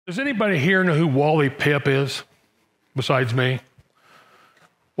Does anybody here know who Wally Pipp is, besides me?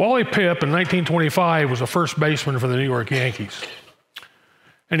 Wally Pipp in 1925 was a first baseman for the New York Yankees.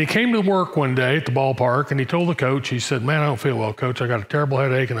 And he came to work one day at the ballpark and he told the coach, he said, "Man, I don't feel well, coach. I got a terrible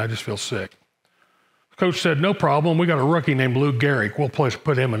headache and I just feel sick." The coach said, "No problem. We got a rookie named Lou Gehrig. We'll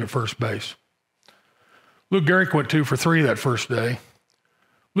put him in at first base." Lou Gehrig went 2 for 3 that first day.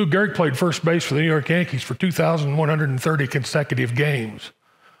 Lou Gehrig played first base for the New York Yankees for 2,130 consecutive games,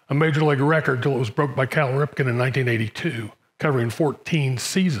 a major league record until it was broke by Cal Ripken in 1982, covering 14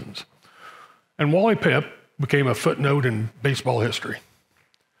 seasons. And Wally Pipp became a footnote in baseball history.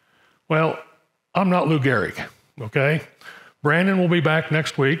 Well, I'm not Lou Gehrig, okay? Brandon will be back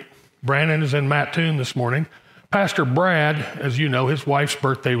next week. Brandon is in Mattoon this morning. Pastor Brad, as you know, his wife's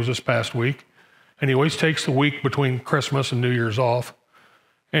birthday was this past week, and he always takes the week between Christmas and New Year's off.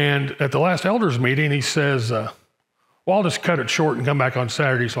 And at the last elders meeting, he says, "Well, I'll just cut it short and come back on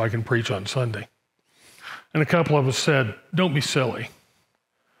Saturday so I can preach on Sunday." And a couple of us said, "Don't be silly.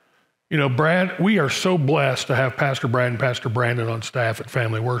 You know, Brad, we are so blessed to have Pastor Brad and Pastor Brandon on staff at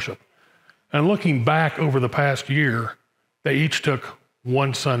Family Worship. And looking back over the past year, they each took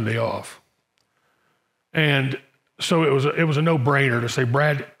one Sunday off. And so it was a no-brainer to say,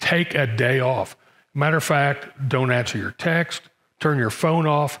 Brad, take a day off. Matter of fact, don't answer your text, turn your phone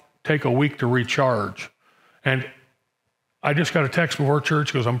off, take a week to recharge." And I just got a text before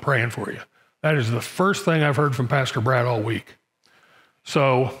church because I'm praying for you. That is the first thing I've heard from Pastor Brad all week.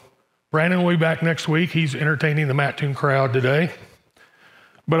 So Brandon will be back next week. He's entertaining the Mattoon crowd today.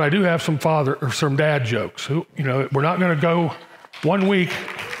 But I do have some dad jokes. We're not going to go 1 week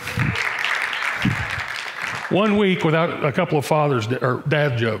without a couple of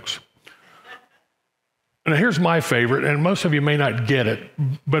dad jokes. And here's my favorite, and most of you may not get it,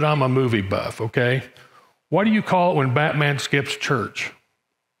 but I'm a movie buff, okay? What do you call it when Batman skips church?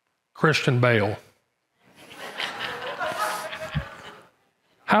 Christian Bale.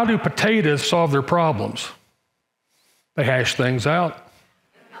 How do potatoes solve their problems? They hash things out.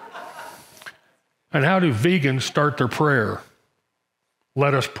 And how do vegans start their prayer?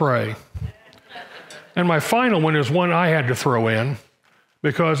 Let us pray. And my final one is one I had to throw in,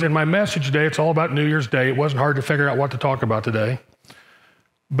 because in my message today, it's all about New Year's Day. It wasn't hard to figure out what to talk about today.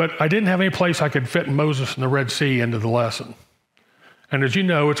 But I didn't have any place I could fit Moses and the Red Sea into the lesson. And as you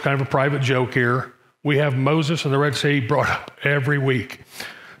know, it's kind of a private joke here. We have Moses and the Red Sea brought up every week.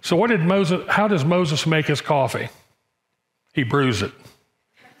 So how does Moses make his coffee? He brews it.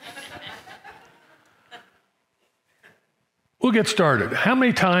 We'll get started. How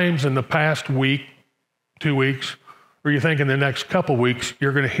many times in the past week, 2 weeks, or you think in the next couple weeks,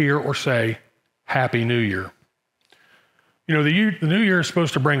 you're going to hear or say, Happy New Year? You know, the New Year is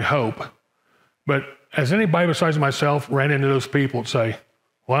supposed to bring hope, but has anybody besides myself ran into those people that say,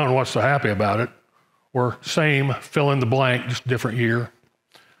 "Well, I don't know what's so happy about it," or same, fill in the blank, just different year?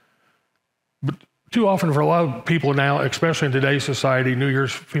 But too often for a lot of people now, especially in today's society, New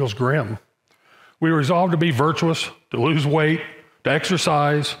Year's feels grim. We resolve to be virtuous, to lose weight, to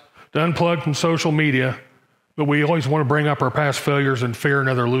exercise, to unplug from social media, but we always want to bring up our past failures and fear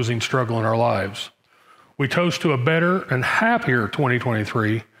another losing struggle in our lives. We toast to a better and happier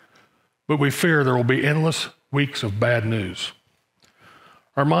 2023, but we fear there will be endless weeks of bad news.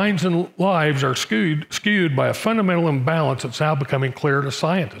 Our minds and lives are skewed by a fundamental imbalance that's now becoming clear to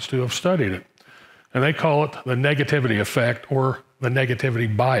scientists who have studied it, and they call it the negativity effect or the negativity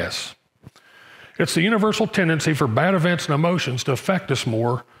bias. It's the universal tendency for bad events and emotions to affect us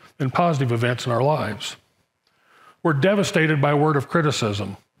more than positive events in our lives. We're devastated by a word of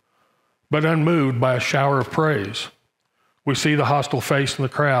criticism, but unmoved by a shower of praise. We see the hostile face in the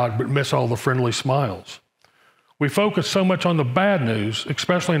crowd, but miss all the friendly smiles. We focus so much on the bad news,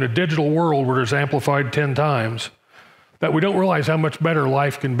 especially in a digital world where it's amplified 10 times, that we don't realize how much better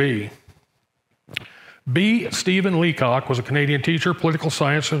life can be. B. Stephen Leacock was a Canadian teacher, political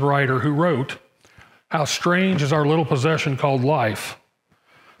science, and writer who wrote, "How strange is our little possession called life.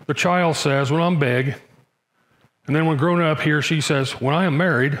 The child says, when I'm big," and then when grown up, he or she says, "when I am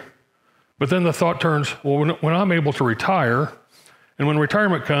married," but then the thought turns, well, when I'm able to retire, and when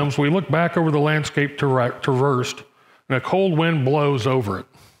retirement comes, we look back over the landscape traversed, and a cold wind blows over it.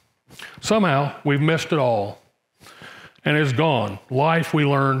 Somehow, we've missed it all, and it's gone. Life, we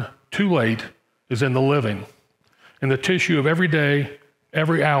learn too late, is in the living, in the tissue of every day,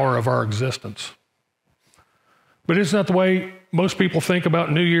 every hour of our existence. But isn't that the way most people think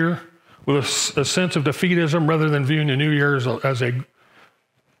about New Year? With a sense of defeatism rather than viewing the New Year as a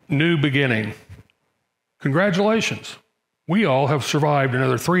new beginning. Congratulations. We all have survived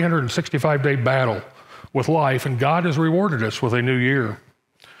another 365-day battle with life, and God has rewarded us with a new year.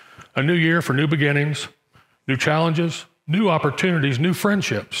 A new year for new beginnings, new challenges, new opportunities, new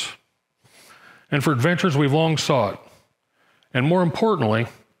friendships, and for adventures we've long sought. And more importantly,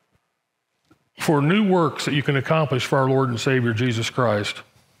 for new works that you can accomplish for our Lord and Savior, Jesus Christ.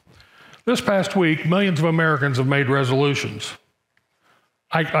 This past week, millions of Americans have made resolutions.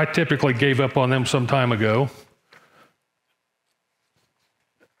 I typically gave up on them some time ago.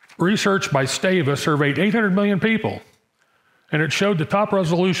 Research by Stava surveyed 800 million people, and it showed the top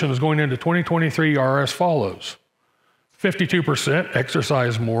resolutions going into 2023 are as follows. 52%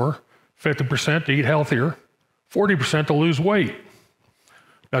 exercise more, 50% to eat healthier, 40% to lose weight.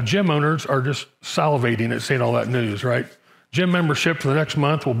 Now, gym owners are just salivating at seeing all that news, right? Gym membership for the next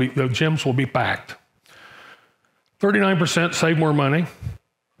month the gyms will be packed. 39% save more money,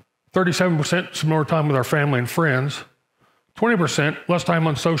 37% spend more time with our family and friends, 20% less time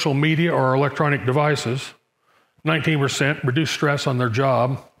on social media or electronic devices, 19% reduce stress on their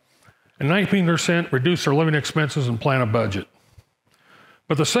job, and 19% reduce their living expenses and plan a budget.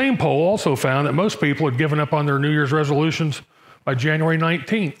 But the same poll also found that most people had given up on their New Year's resolutions by January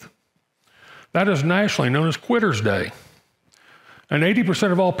 19th. That is nationally known as Quitter's Day. And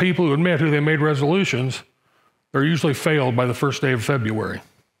 80% of all people who admit who they made resolutions, they're usually failed by the first day of February.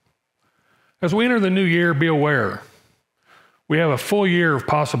 As we enter the new year, be aware. We have a full year of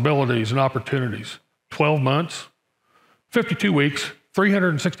possibilities and opportunities. 12 months, 52 weeks,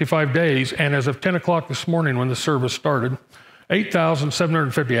 365 days, and as of 10 o'clock this morning when the service started,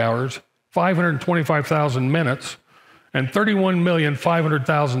 8,750 hours, 525,000 minutes, and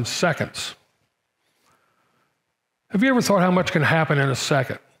 31,500,000 seconds. Have you ever thought how much can happen in a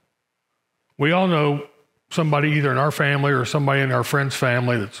second? We all know somebody either in our family or somebody in our friend's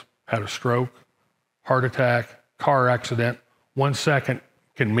family that's had a stroke, heart attack, car accident. 1 second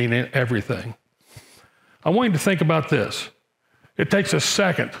can mean everything. I want you to think about this. It takes a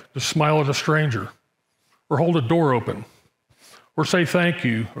second to smile at a stranger, or hold a door open, or say thank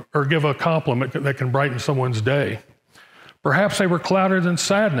you, or give a compliment that can brighten someone's day. Perhaps they were clouded in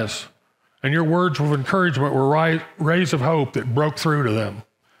sadness, and your words of encouragement were rays of hope that broke through to them.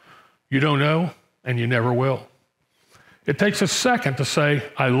 You don't know, and you never will. It takes a second to say,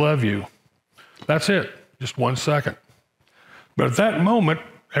 I love you. That's it, just 1 second. But at that moment,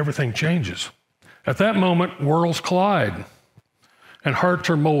 everything changes. At that moment, worlds collide, and hearts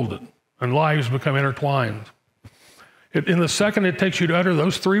are molded, and lives become intertwined. In the second it takes you to utter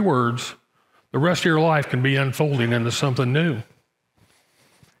those 3 words, the rest of your life can be unfolding into something new.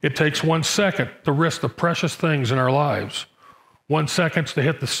 It takes 1 second to risk the precious things in our lives. 1 second to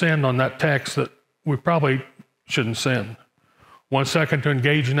hit the send on that text that we probably shouldn't send. 1 second to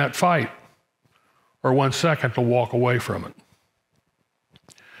engage in that fight, or 1 second to walk away from it.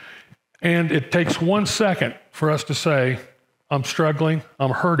 And it takes 1 second for us to say, I'm struggling, I'm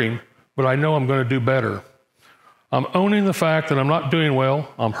hurting, but I know I'm going to do better. I'm owning the fact that I'm not doing well,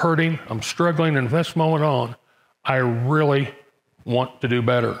 I'm hurting, I'm struggling, and from this moment on, I really want to do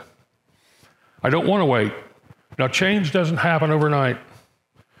better. I don't want to wait. Now, change doesn't happen overnight,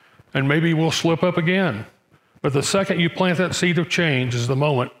 and maybe we'll slip up again. But the second you plant that seed of change is the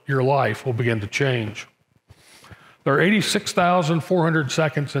moment your life will begin to change. There are 86,400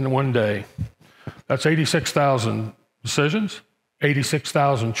 seconds in one day. That's 86,000 decisions,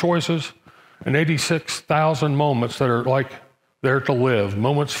 86,000 choices, and 86,000 moments that are like there to live,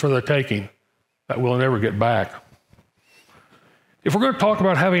 moments for the taking that we'll never get back. If we're going to talk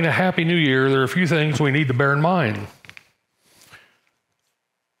about having a happy new year, there are a few things we need to bear in mind.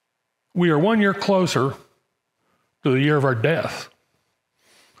 We are 1 year closer to the year of our death,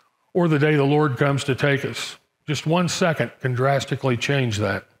 or the day the Lord comes to take us. Just 1 second can drastically change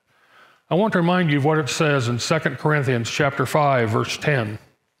that. I want to remind you of what it says in 2 Corinthians chapter 5, verse 10.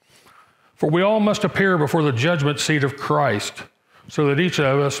 For we all must appear before the judgment seat of Christ, so that each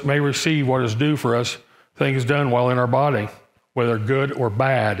of us may receive what is due for us, things done while in our body, whether good or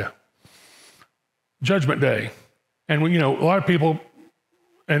bad. Judgment Day. And a lot of people,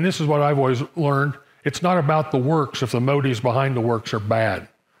 and this is what I've always learned, it's not about the works if the motives behind the works are bad.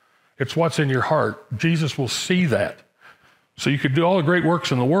 It's what's in your heart. Jesus will see that. So you could do all the great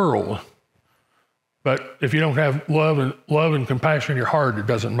works in the world, but if you don't have love and compassion in your heart, it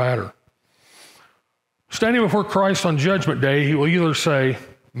doesn't matter. Standing before Christ on Judgment Day, he will either say,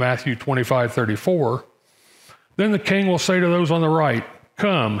 Matthew 25:34, then the king will say to those on the right,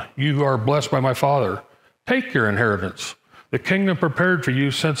 come, you who are blessed by my Father, take your inheritance, the kingdom prepared for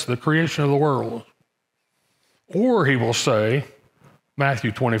you since the creation of the world. Or he will say,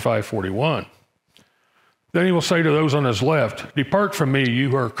 Matthew 25:41, then he will say to those on his left, depart from me, you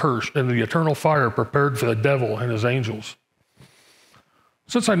who are cursed, into the eternal fire prepared for the devil and his angels.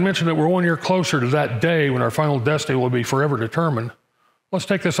 Since I mentioned that we're 1 year closer to that day when our final destiny will be forever determined, let's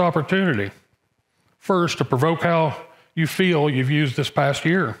take this opportunity. First, to provoke how you feel you've used this past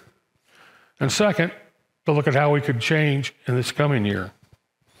year. And second, to look at how we could change in this coming year.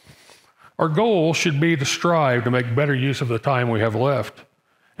 Our goal should be to strive to make better use of the time we have left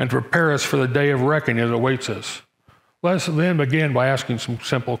and to prepare us for the day of reckoning that awaits us. Let us then begin by asking some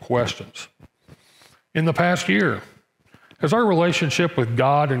simple questions. In the past year, has our relationship with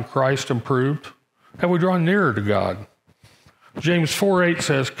God and Christ improved? Have we drawn nearer to God? James 4:8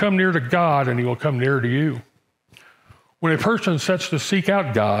 says, "Come near to God and he will come nearer to you." When a person sets to seek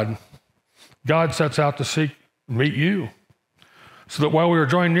out God, God sets out to meet you, so that while we are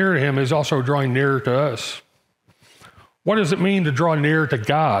drawing near to him, he's also drawing nearer to us. What does it mean to draw near to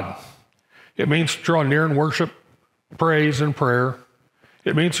God? It means to draw near in worship, praise, and prayer.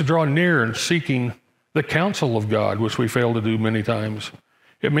 It means to draw near in seeking the counsel of God, which we fail to do many times.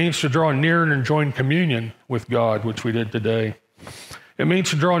 It means to draw near and enjoy communion with God, which we did today. It means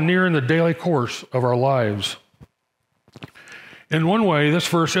to draw near in the daily course of our lives. In one way, this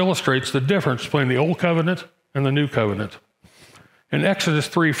verse illustrates the difference between the Old Covenant and the New Covenant. In Exodus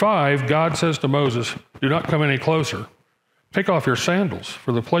 3:5, God says to Moses, "Do not come any closer. Take off your sandals,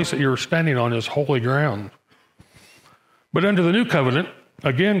 for the place that you are standing on is holy ground." But under the New Covenant,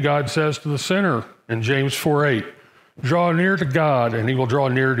 again, God says to the sinner in James 4:8, "Draw near to God, and he will draw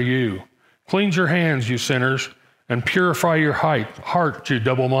near to you. Cleanse your hands, you sinners, and purify your heart, you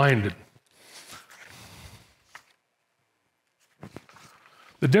double-minded."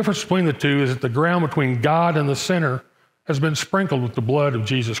 The difference between the two is that the ground between God and the sinner has been sprinkled with the blood of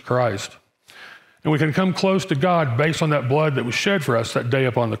Jesus Christ. And we can come close to God based on that blood that was shed for us that day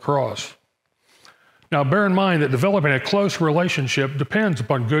upon the cross. Now, bear in mind that developing a close relationship depends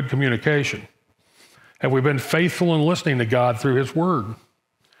upon good communication. Have we been faithful in listening to God through his word?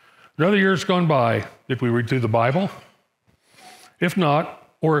 Another year's gone by. Did we read through the Bible? If not,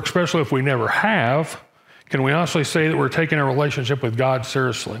 or especially if we never have, can we honestly say that we're taking our relationship with God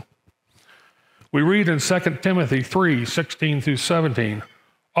seriously? We read in 2 Timothy 3:16 through 17,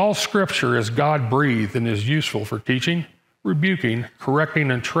 "All scripture is God-breathed and is useful for teaching, rebuking, correcting,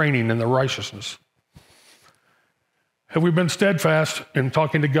 and training in the righteousness." Have we been steadfast in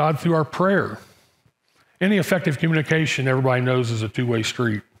talking to God through our prayer? Any effective communication, everybody knows, is a two-way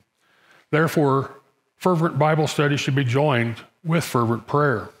street. Therefore, fervent Bible study should be joined with fervent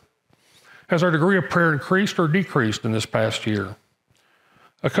prayer. Has our degree of prayer increased or decreased in this past year?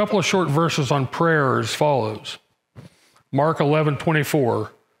 A couple of short verses on prayer are as follows. Mark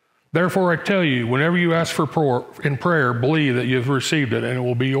 11:24, "Therefore I tell you, whenever you ask in prayer, believe that you have received it and it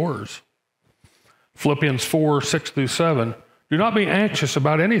will be yours." Philippians 4:6 through 7, "Do not be anxious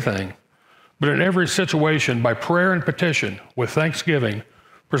about anything, but in every situation, by prayer and petition, with thanksgiving,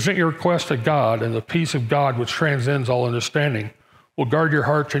 present your request to God, and the peace of God, which transcends all understanding, will guard your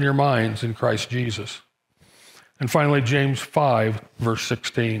hearts and your minds in Christ Jesus." And finally, James 5, verse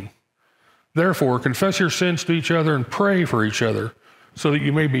 16. "Therefore, confess your sins to each other and pray for each other so that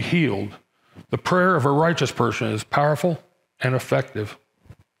you may be healed. The prayer of a righteous person is powerful and effective."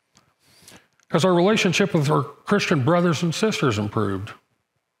 Has our relationship with our Christian brothers and sisters improved?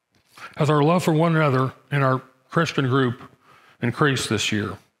 Has our love for one another in our Christian group increased this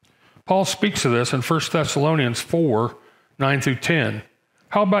year? Paul speaks of this in 1 Thessalonians 4:9 through 10.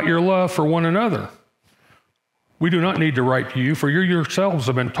 "How about your love for one another? We do not need to write to you, for you yourselves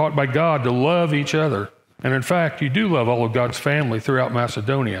have been taught by God to love each other. And in fact, you do love all of God's family throughout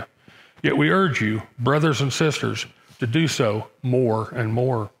Macedonia. Yet we urge you, brothers and sisters, to do so more and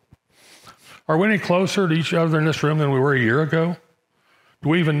more." Are we any closer to each other in this room than we were a year ago? Do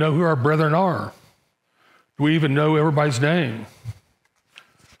we even know who our brethren are? Do we even know everybody's name?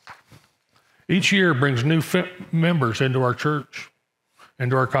 Each year brings new members into our church,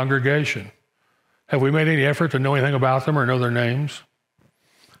 into our congregation. Have we made any effort to know anything about them or know their names?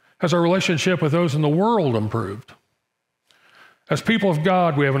 Has our relationship with those in the world improved? As people of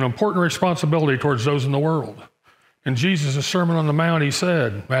God, we have an important responsibility towards those in the world. In Jesus' Sermon on the Mount, he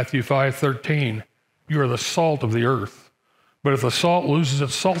said, Matthew 5:13, "You are the salt of the earth. But if the salt loses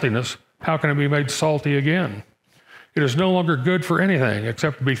its saltiness, how can it be made salty again? It is no longer good for anything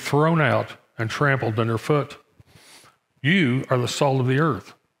except to be thrown out and trampled underfoot." You are the salt of the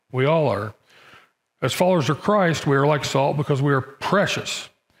earth. We all are. As followers of Christ, we are like salt because we are precious.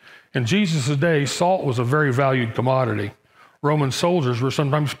 In Jesus' day, salt was a very valued commodity. Roman soldiers were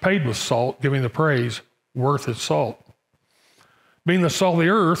sometimes paid with salt, giving the praise worth its salt. Being the salt of the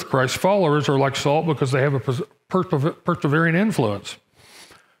earth, Christ's followers are like salt because they have a persevering influence.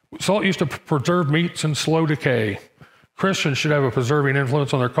 Salt used to preserve meats in slow decay. Christians should have a preserving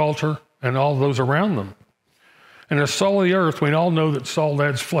influence on their culture and all those around them. And as salt of the earth, we all know that salt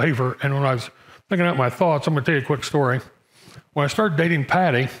adds flavor. And when I was thinking out my thoughts, I'm going to tell you a quick story. When I started dating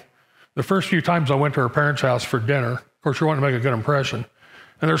Patty, the first few times I went to her parents' house for dinner, of course, you want to make a good impression,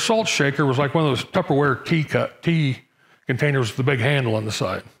 and their salt shaker was like one of those Tupperware tea containers with the big handle on the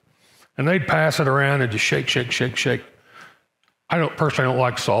side. And they'd pass it around and just shake, shake, shake, shake. I personally don't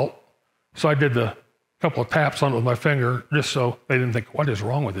like salt, so I did the couple of taps on it with my finger just so they didn't think, what is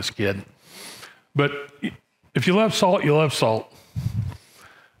wrong with this kid? But if you love salt, you love salt.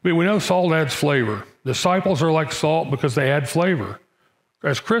 But we know salt adds flavor. Disciples are like salt because they add flavor.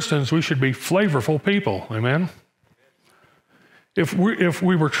 As Christians, we should be flavorful people. Amen? If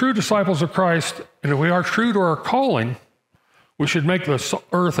we were true disciples of Christ, and if we are true to our calling, we should make the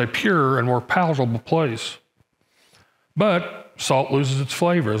earth a pure and more palatable place. But salt loses its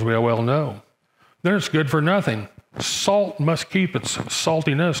flavor, as we well know. Then it's good for nothing. Salt must keep its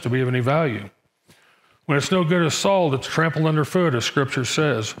saltiness to be of any value. When it's no good as salt, it's trampled underfoot, as Scripture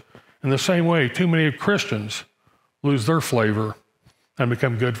says. In the same way, too many Christians lose their flavor and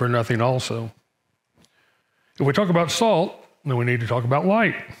become good for nothing also. If we talk about salt, then we need to talk about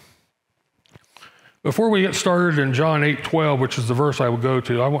light. Before we get started in John 8:12, which is the verse I will go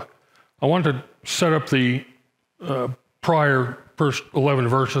to, I want to set up the prior first 11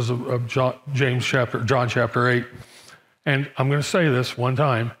 verses of John chapter 8. And I'm going to say this one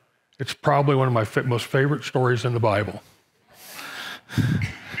time. It's probably one of my most favorite stories in the Bible.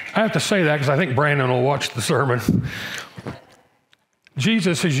 I have to say that because I think Brandon will watch the sermon.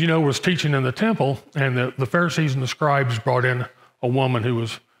 Jesus, as you know, was teaching in the temple, and the Pharisees and the scribes brought in a woman who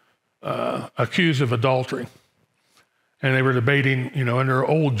was accused of adultery. And they were debating, under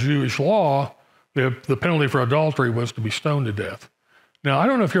old Jewish law, the penalty for adultery was to be stoned to death. Now, I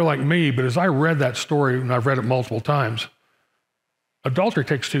don't know if you're like me, but as I read that story, and I've read it multiple times, adultery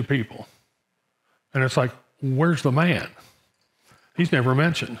takes two people. And it's like, where's the man? He's never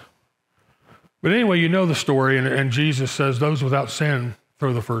mentioned. But anyway, you know the story, and Jesus says, those without sin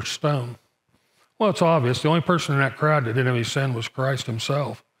throw the first stone. Well, it's obvious. The only person in that crowd that didn't have any sin was Christ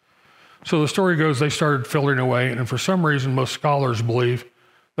himself. So the story goes, they started filtering away, and for some reason, most scholars believe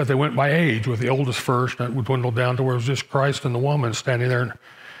that they went by age, with the oldest first, and it would dwindle down to where it was just Christ and the woman standing there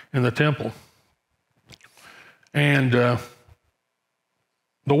in the temple. And the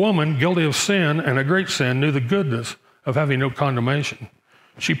woman, guilty of sin, and a great sin, knew the goodness of having no condemnation.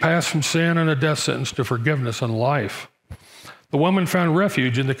 She passed from sin and a death sentence to forgiveness and life. The woman found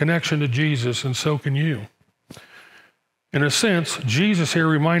refuge in the connection to Jesus, and so can you. In a sense, Jesus here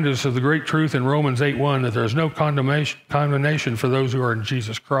reminds us of the great truth in Romans 8:1 that there is no condemnation for those who are in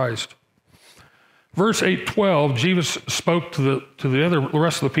Jesus Christ. Verse 8:12, Jesus spoke to the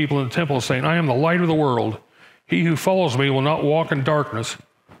rest of the people in the temple, saying, I am the light of the world. He who follows me will not walk in darkness,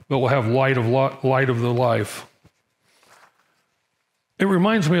 but will have light of the life. It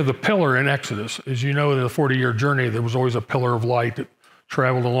reminds me of the pillar in Exodus. As you know, in the 40-year journey, there was always a pillar of light that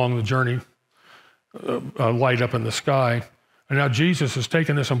traveled along the journey, light up in the sky. And now Jesus has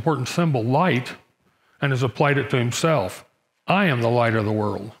taken this important symbol, light, and has applied it to himself. I am the light of the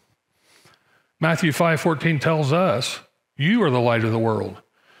world. Matthew 5:14 tells us, you are the light of the world.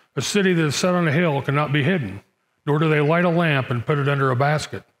 A city that is set on a hill cannot be hidden, nor do they light a lamp and put it under a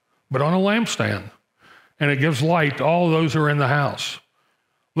basket, but on a lampstand, and it gives light to all those who are in the house.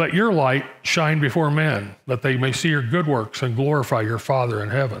 Let your light shine before men, that they may see your good works and glorify your Father in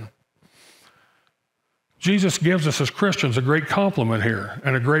heaven. Jesus gives us as Christians a great compliment here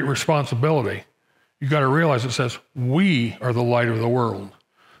and a great responsibility. You've got to realize it says, we are the light of the world.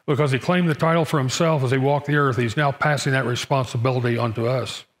 Because he claimed the title for himself as he walked the earth, he's now passing that responsibility onto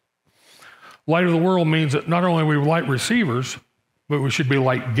us. Light of the world means that not only are we light receivers, but we should be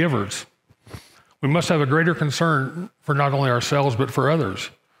light givers. We must have a greater concern for not only ourselves, but for others.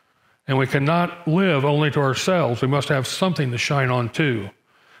 And we cannot live only to ourselves. We must have something to shine on too,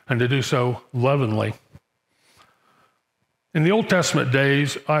 and to do so lovingly. In the Old Testament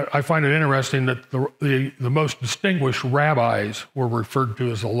days, I find it interesting that the most distinguished rabbis were referred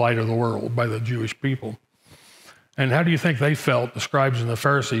to as the light of the world by the Jewish people. And how do you think they felt, the scribes and the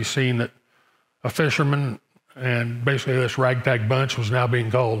Pharisees, seeing that a fisherman and basically this ragtag bunch was now being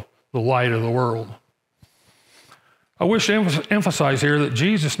called the light of the world? I wish to emphasize here that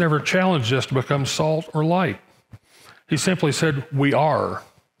Jesus never challenged us to become salt or light. He simply said, we are.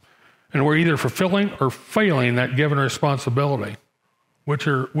 And we're either fulfilling or failing that given responsibility. Which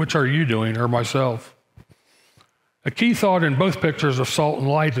are you doing, or myself? A key thought in both pictures of salt and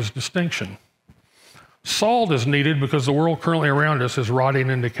light is distinction. Salt is needed because the world currently around us is rotting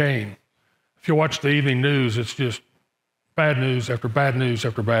and decaying. If you watch the evening news, it's just Bad news after bad news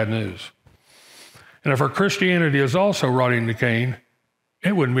after bad news. And if our Christianity is also rotting and decaying,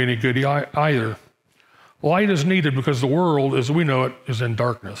 it wouldn't be any good either. Light is needed because the world, as we know it, is in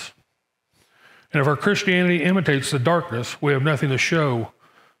darkness. And if our Christianity imitates the darkness, we have nothing to show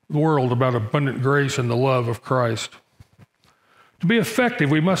the world about abundant grace and the love of Christ. To be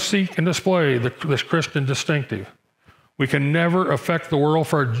effective, we must seek and display this Christian distinctive. We can never affect the world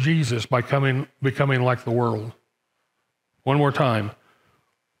for Jesus by becoming like the world. One more time.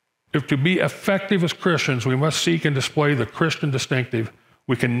 If to be effective as Christians, we must seek and display the Christian distinctive.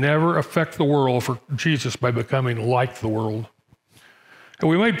 We can never affect the world for Jesus by becoming like the world. Have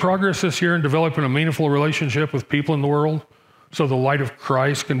we made progress this year in developing a meaningful relationship with people in the world so the light of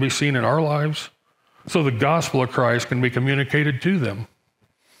Christ can be seen in our lives, so the gospel of Christ can be communicated to them?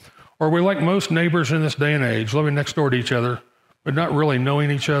 Or are we like most neighbors in this day and age, living next door to each other, but not really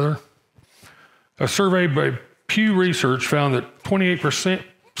knowing each other? A survey by Pew Research found that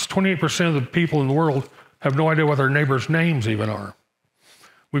 28% of the people in the world have no idea what their neighbors' names even are.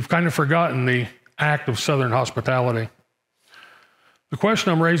 We've kind of forgotten the act of Southern hospitality. The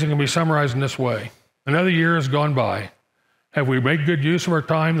question I'm raising can be summarized in this way. Another year has gone by. Have we made good use of our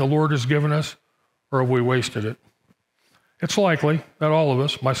time the Lord has given us, or have we wasted it? It's likely that all of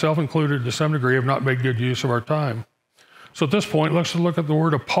us, myself included to some degree, have not made good use of our time. So at this point, let's look at the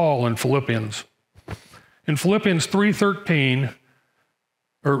word of Paul in Philippians. In Philippians 3:13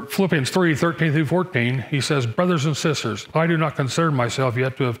 through 14, he says, "Brothers and sisters, I do not consider myself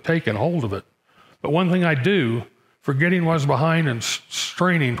yet to have taken hold of it. But one thing I do, forgetting what is behind and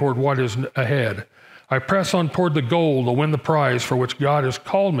straining toward what is ahead, I press on toward the goal to win the prize for which God has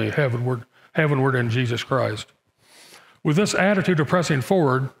called me heavenward in Jesus Christ." With this attitude of pressing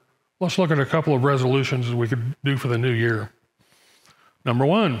forward, let's look at a couple of resolutions we could do for the new year. Number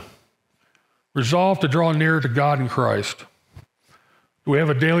one, resolve to draw nearer to God in Christ. Do we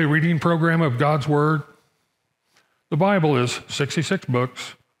have a daily reading program of God's Word? The Bible is 66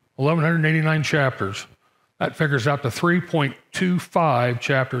 books, 1,189 chapters. That figures out to 3.25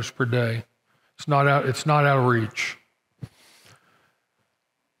 chapters per day. It's not out of reach.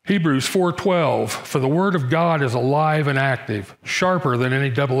 Hebrews 4:12, "For the Word of God is alive and active, sharper than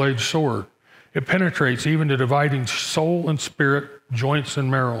any double-edged sword. It penetrates even to dividing soul and spirit, joints and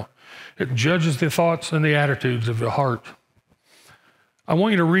marrow. It judges the thoughts and the attitudes of the heart." I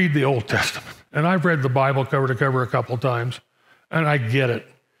want you to read the Old Testament. And I've read the Bible cover to cover a couple of times, and I get it.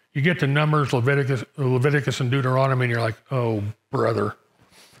 You get to Numbers, Leviticus, and Deuteronomy, and you're like, oh, brother.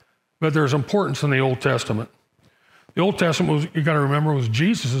 But there's importance in the Old Testament. The Old Testament, you got to remember, was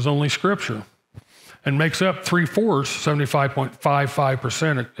Jesus' only scripture and makes up 3/4,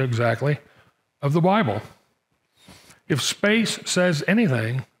 75.55% exactly, of the Bible. If space says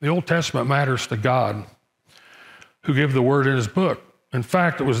anything, the Old Testament matters to God, who gave the word in his book. In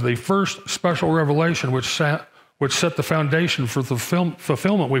fact, it was the first special revelation which set the foundation for the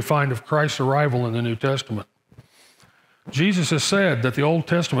fulfillment we find of Christ's arrival in the New Testament. Jesus has said that the Old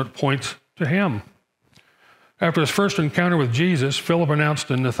Testament points to him. After his first encounter with Jesus, Philip announced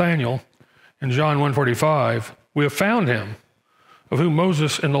to Nathanael in John 1:45, "We have found him, of whom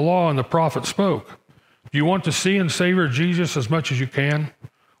Moses and the law and the prophets spoke." Do you want to see and savor Jesus as much as you can?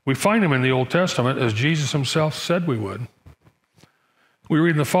 We find him in the Old Testament, as Jesus himself said we would. We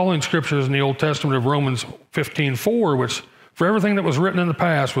read in the following scriptures in the Old Testament of Romans 15:4, which, "For everything that was written in the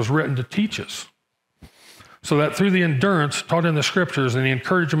past was written to teach us, so that through the endurance taught in the scriptures and the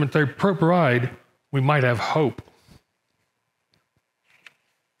encouragement they provide, we might have hope."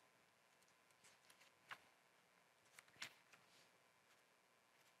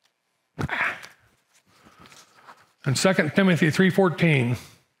 And 2 Timothy 3:14,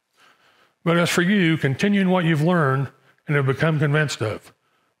 "But as for you, continue in what you've learned and have become convinced of,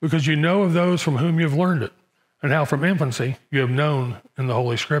 because you know of those from whom you've learned it, and how from infancy you have known in the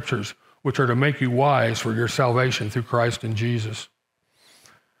Holy Scriptures, which are to make you wise for your salvation through Christ in Jesus."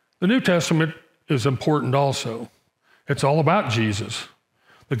 The New Testament is important also. It's all about Jesus.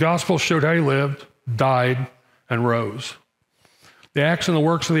 The Gospel showed how he lived, died, and rose. The Acts and the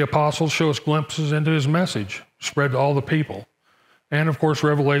works of the apostles show us glimpses into his message, spread to all the people. And of course,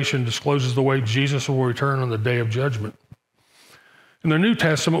 Revelation discloses the way Jesus will return on the day of judgment. In the New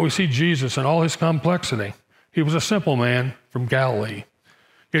Testament, we see Jesus in all his complexity. He was a simple man from Galilee,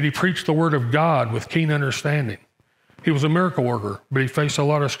 yet he preached the word of God with keen understanding. He was a miracle worker, but he faced a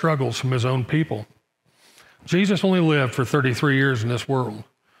lot of struggles from his own people. Jesus only lived for 33 years in this world,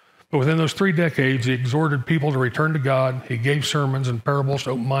 but within those 3 decades, he exhorted people to return to God. He gave sermons and parables to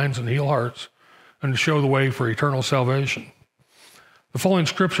open minds and heal hearts, and to show the way for eternal salvation. The following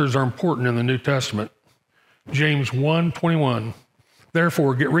scriptures are important in the New Testament. James 1:21.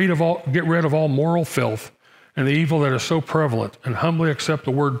 Therefore, get rid of all moral filth and the evil that is so prevalent, and humbly accept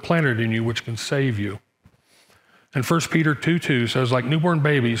the word planted in you, which can save you. And 1 Peter 2:2 says, like newborn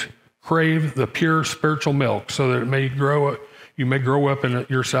babies, crave the pure spiritual milk, so that you may grow up in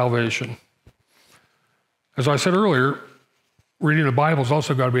your salvation. As I said earlier, reading the Bible has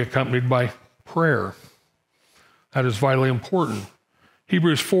also got to be accompanied by prayer. That is vitally important.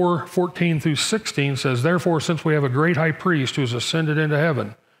 Hebrews 4:14 through 16 says, therefore, since we have a great high priest who has ascended into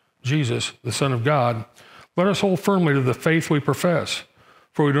heaven, Jesus, the Son of God, let us hold firmly to the faith we profess.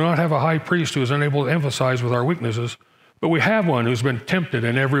 For we do not have a high priest who is unable to emphasize with our weaknesses, but we have one who's been tempted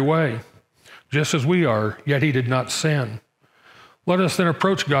in every way, just as we are, yet he did not sin. Let us then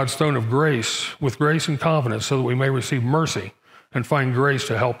approach God's throne of grace with grace and confidence, so that we may receive mercy and find grace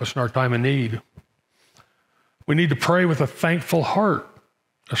to help us in our time of need. We need to pray with a thankful heart.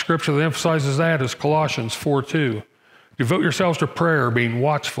 A scripture that emphasizes that is Colossians 4:2. Devote yourselves to prayer, being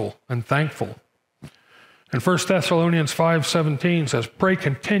watchful and thankful. And 1 Thessalonians 5:17 says, pray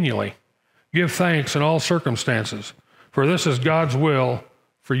continually, give thanks in all circumstances, for this is God's will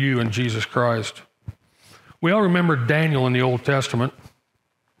for you in Jesus Christ. We all remember Daniel in the Old Testament,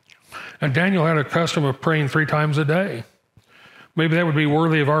 and Daniel had a custom of praying 3 times a day. Maybe that would be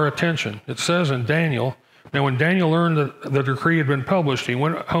worthy of our attention. It says in Daniel, now when Daniel learned that the decree had been published, he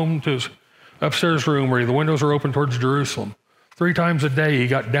went home to his upstairs room where the windows were open towards Jerusalem. 3 times a day he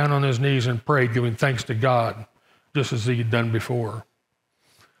got down on his knees and prayed, giving thanks to God, just as he had done before.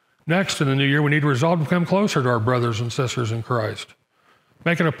 Next, in the new year, we need to resolve to become closer to our brothers and sisters in Christ,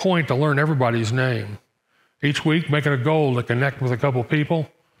 making a point to learn everybody's name. Each week, make it a goal to connect with a couple people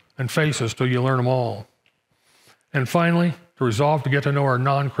and faces till you learn them all. And finally, to resolve to get to know our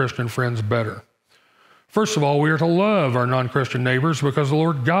non-Christian friends better. First of all, we are to love our non-Christian neighbors because the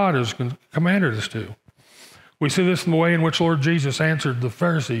Lord God has commanded us to. We see this in the way in which Lord Jesus answered the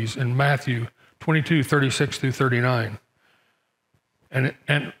Pharisees in Matthew 22:36 through 39.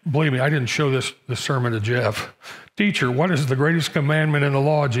 And believe me, I didn't show this sermon to Jeff. Teacher, what is the greatest commandment in the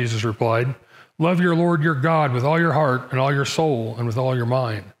law? Jesus replied. Love your Lord your God with all your heart and all your soul and with all your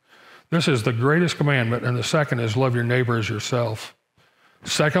mind. This is the greatest commandment, and the second is love your neighbor as yourself.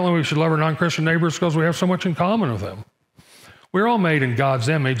 Secondly, we should love our non-Christian neighbors because we have so much in common with them. We're all made in God's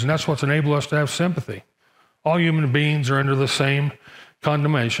image, and that's what's enabled us to have sympathy. All human beings are under the same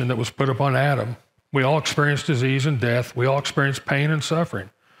condemnation that was put upon Adam. We all experience disease and death. We all experience pain and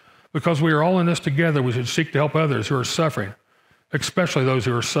suffering. Because we are all in this together, we should seek to help others who are suffering, especially those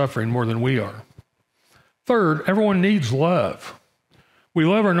who are suffering more than we are. Third, everyone needs love. We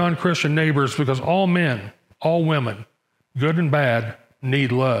love our non-Christian neighbors because all men, all women, good and bad,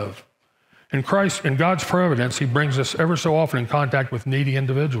 need love. In Christ, in God's providence, he brings us ever so often in contact with needy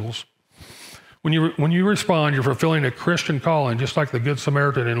individuals. When you respond, you're fulfilling a Christian calling, just like the Good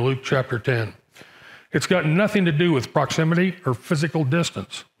Samaritan in Luke chapter 10. It's got nothing to do with proximity or physical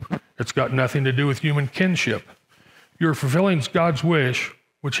distance. It's got nothing to do with human kinship. You're fulfilling God's wish,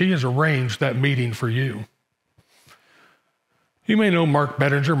 which he has arranged that meeting for you. You may know Mark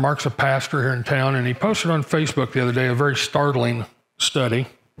Bettinger. Mark's a pastor here in town, and he posted on Facebook the other day a very startling study.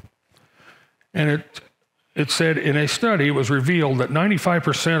 And it said, in a study, it was revealed that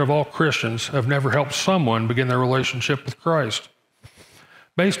 95% of all Christians have never helped someone begin their relationship with Christ.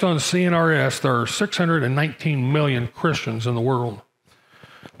 Based on CNRS, there are 619 million Christians in the world.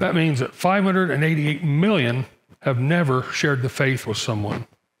 That means that 588 million have never shared the faith with someone.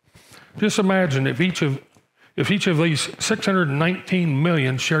 Just imagine if each of these 619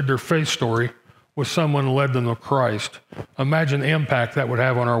 million shared their faith story with someone who led them to Christ. Imagine the impact that would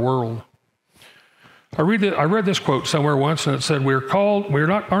have on our world. I read this quote somewhere once, and it said,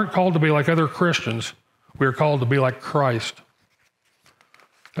 aren't called to be like other Christians. We are called to be like Christ.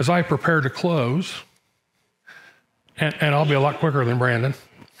 As I prepare to close, and I'll be a lot quicker than Brandon,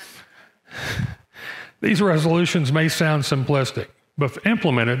 these resolutions may sound simplistic, but if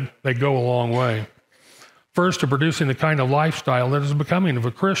implemented, they go a long way. First, to producing the kind of lifestyle that is becoming of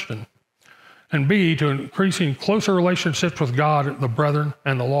a Christian. And B, to increasing closer relationships with God, the brethren,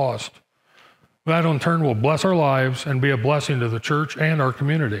 and the lost. That in turn will bless our lives and be a blessing to the church and our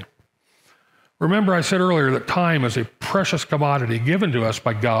community. Remember, I said earlier that time is a precious commodity given to us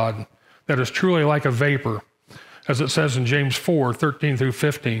by God that is truly like a vapor, as it says in James 4:13 through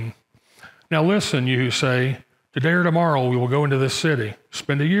 15. Now listen, you who say, today or tomorrow we will go into this city,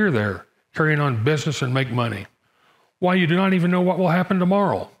 spend a year there, carrying on business and make money. Why, you do not even know what will happen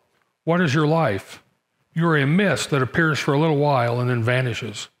tomorrow. What is your life? You are a mist that appears for a little while and then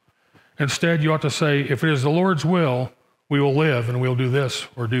vanishes. Instead, you ought to say, if it is the Lord's will, we will live and we'll do this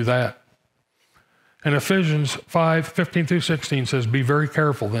or do that. And Ephesians 5:15 through 16 says, be very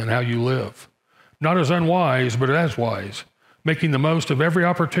careful then how you live, not as unwise, but as wise, making the most of every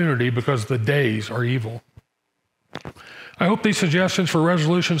opportunity because the days are evil. I hope these suggestions for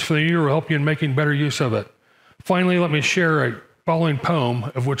resolutions for the year will help you in making better use of it. Finally, let me share a following poem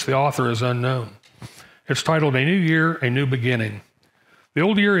of which the author is unknown. It's titled, A New Year, A New Beginning. The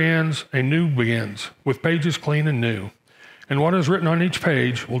old year ends, a new begins, with pages clean and new. And what is written on each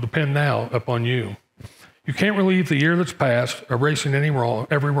page will depend now upon you. You can't relieve the year that's passed, erasing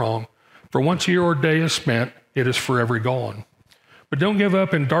every wrong. For once a year or day is spent, it is forever gone. But don't give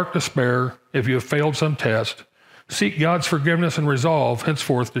up in dark despair if you have failed some test. Seek God's forgiveness and resolve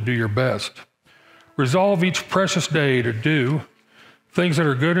henceforth to do your best. Resolve each precious day to do things that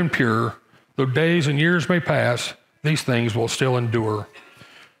are good and pure. Though days and years may pass, these things will still endure.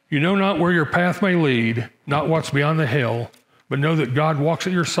 You know not where your path may lead, not what's beyond the hill, but know that God walks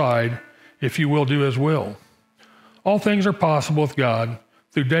at your side if you will do his will. All things are possible with God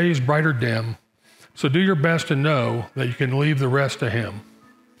through days bright or dim, so do your best to know that you can leave the rest to him.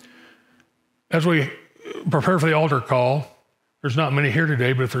 As we prepare for the altar call, there's not many here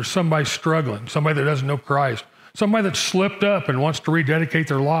today, but if there's somebody struggling, somebody that doesn't know Christ, somebody that's slipped up and wants to rededicate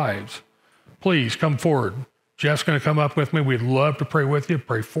their lives, please come forward. Jeff's going to come up with me. We'd love to pray with you,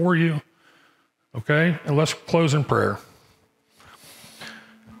 pray for you. Okay? And let's close in prayer.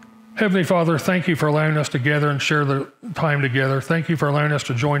 Heavenly Father, thank you for allowing us to gather and share the time together. Thank you for allowing us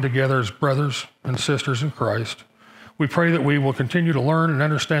to join together as brothers and sisters in Christ. We pray that we will continue to learn and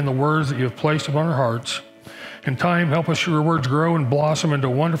understand the words that you have placed upon our hearts. In time, help us your words grow and blossom into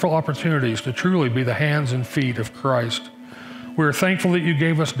wonderful opportunities to truly be the hands and feet of Christ. We are thankful that you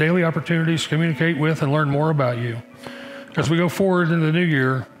gave us daily opportunities to communicate with and learn more about you. As we go forward into the new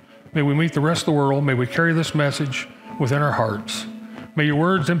year, may we meet the rest of the world. May we carry this message within our hearts. May your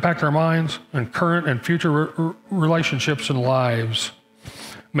words impact our minds and current and future relationships and lives.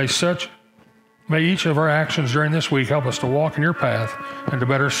 May each of our actions during this week help us to walk in your path and to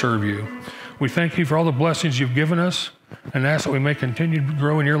better serve you. We thank you for all the blessings you've given us and ask that we may continue to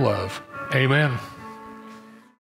grow in your love. Amen.